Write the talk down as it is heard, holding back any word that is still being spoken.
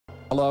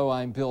Hello,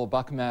 I'm Bill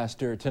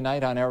Buckmaster.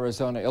 Tonight on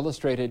Arizona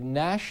Illustrated,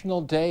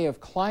 National Day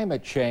of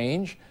Climate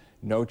Change,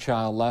 No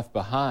Child Left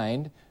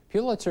Behind,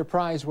 Pulitzer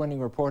Prize-winning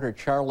reporter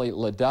Charlie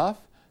LaDuff,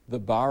 the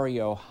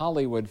Barrio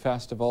Hollywood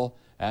Festival,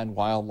 and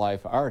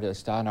wildlife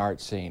artist on Art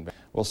Scene.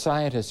 Well,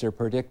 scientists are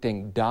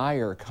predicting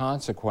dire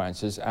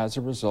consequences as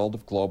a result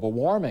of global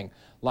warming,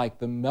 like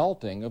the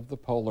melting of the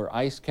polar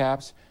ice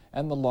caps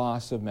and the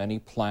loss of many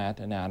plant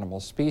and animal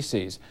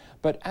species.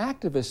 But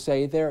activists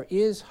say there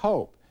is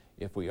hope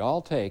if we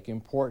all take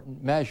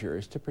important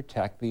measures to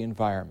protect the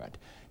environment.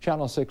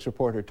 Channel 6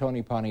 reporter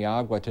Tony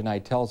Paniagua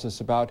tonight tells us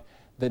about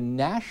the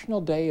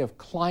National Day of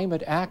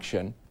Climate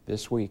Action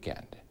this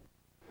weekend.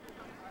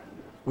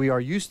 We are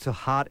used to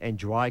hot and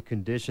dry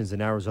conditions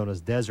in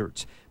Arizona's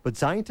deserts, but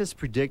scientists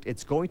predict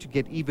it's going to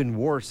get even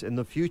worse in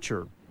the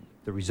future.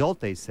 The result,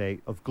 they say,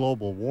 of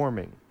global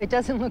warming. It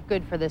doesn't look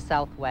good for the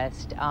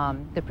Southwest.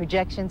 The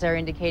projections are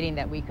indicating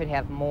that we could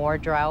have more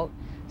drought,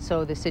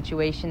 so the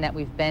situation that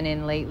we've been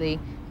in lately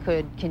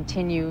could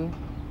continue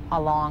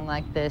along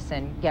like this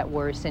and get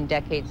worse in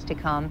decades to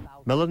come.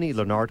 Melanie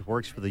Leonard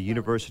works for the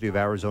University of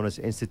Arizona's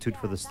Institute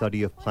for the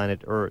Study of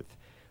Planet Earth.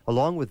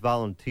 Along with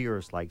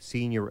volunteers like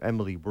senior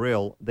Emily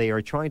Brill, they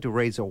are trying to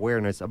raise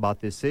awareness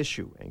about this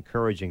issue,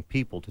 encouraging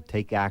people to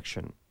take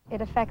action.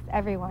 It affects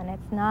everyone.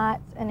 It's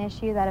not an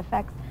issue that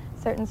affects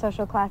certain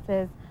social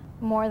classes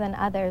more than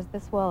others.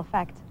 This will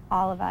affect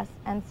all of us.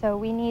 And so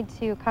we need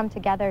to come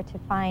together to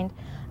find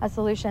a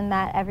solution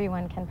that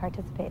everyone can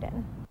participate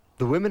in.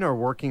 The women are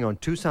working on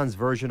Tucson's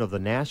version of the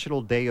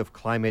National Day of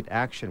Climate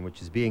Action,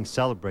 which is being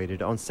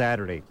celebrated on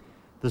Saturday.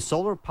 The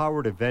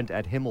solar-powered event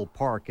at Himmel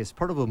Park is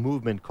part of a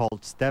movement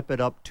called Step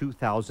It Up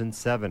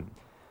 2007.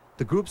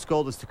 The group's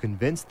goal is to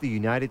convince the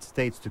United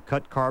States to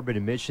cut carbon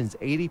emissions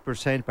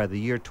 80% by the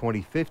year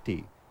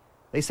 2050.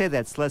 They say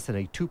that's less than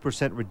a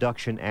 2%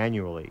 reduction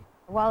annually.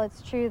 While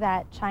it's true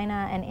that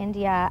China and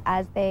India,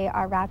 as they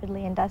are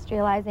rapidly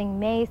industrializing,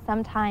 may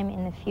sometime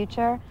in the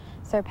future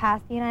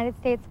surpass the United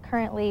States,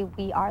 currently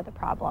we are the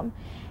problem.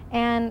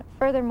 And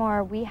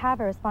furthermore, we have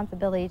a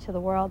responsibility to the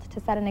world to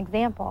set an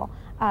example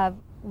of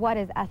what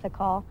is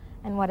ethical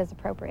and what is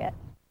appropriate.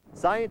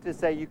 Scientists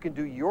say you can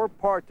do your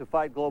part to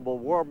fight global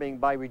warming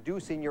by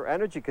reducing your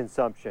energy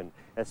consumption,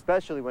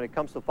 especially when it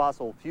comes to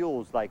fossil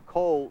fuels like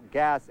coal,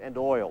 gas, and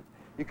oil.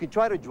 You can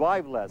try to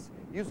drive less,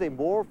 use a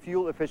more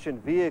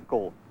fuel-efficient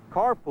vehicle,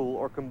 carpool,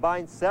 or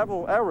combine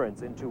several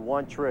errands into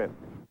one trip.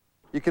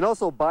 You can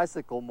also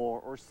bicycle more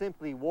or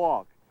simply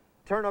walk.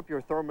 Turn up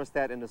your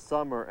thermostat in the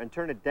summer and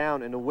turn it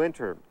down in the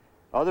winter.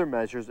 Other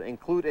measures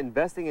include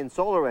investing in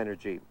solar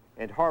energy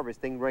and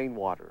harvesting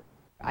rainwater.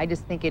 I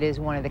just think it is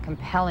one of the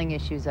compelling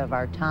issues of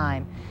our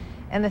time.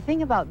 And the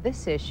thing about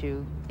this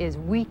issue is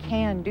we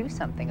can do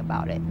something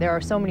about it. There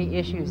are so many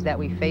issues that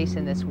we face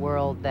in this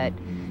world that,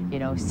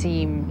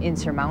 seem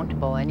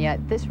insurmountable, and yet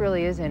this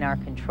really is in our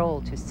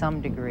control to some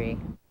degree.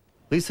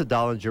 Lisa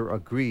Dollinger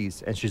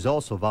agrees, and she's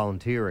also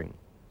volunteering.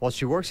 While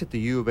she works at the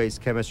U of A's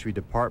chemistry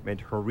department,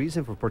 her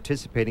reason for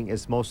participating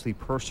is mostly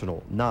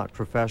personal, not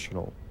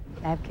professional.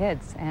 I have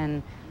kids,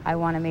 and I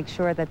want to make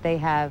sure that they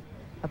have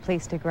a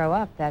place to grow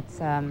up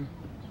that's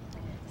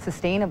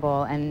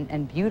sustainable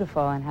and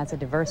beautiful and has a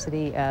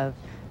diversity of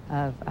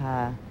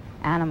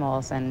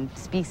animals and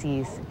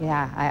species.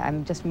 Yeah,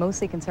 I'm just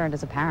mostly concerned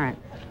as a parent,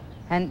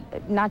 and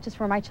not just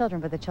for my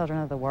children, but the children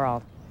of the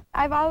world.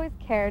 I've always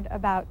cared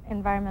about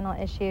environmental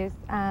issues.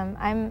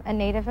 I'm a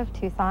native of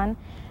Tucson,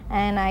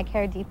 and I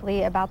care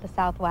deeply about the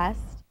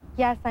Southwest.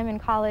 Yes, I'm in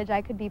college,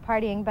 I could be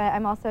partying, but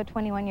I'm also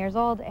 21 years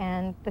old,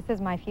 and this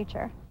is my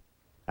future.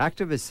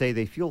 Activists say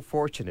they feel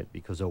fortunate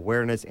because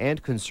awareness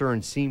and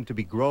concern seem to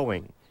be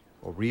growing.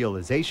 A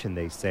realization,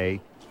 they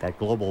say, that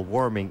global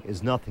warming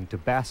is nothing to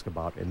bask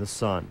about in the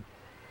sun.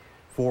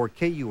 For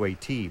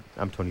KUAT,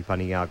 I'm Tony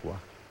Paniagua.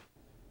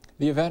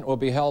 The event will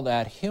be held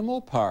at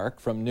Himmel Park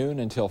from noon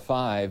until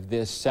 5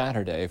 this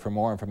Saturday. For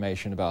more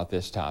information about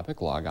this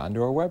topic, log on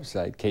to our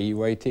website,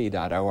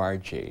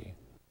 kuat.org.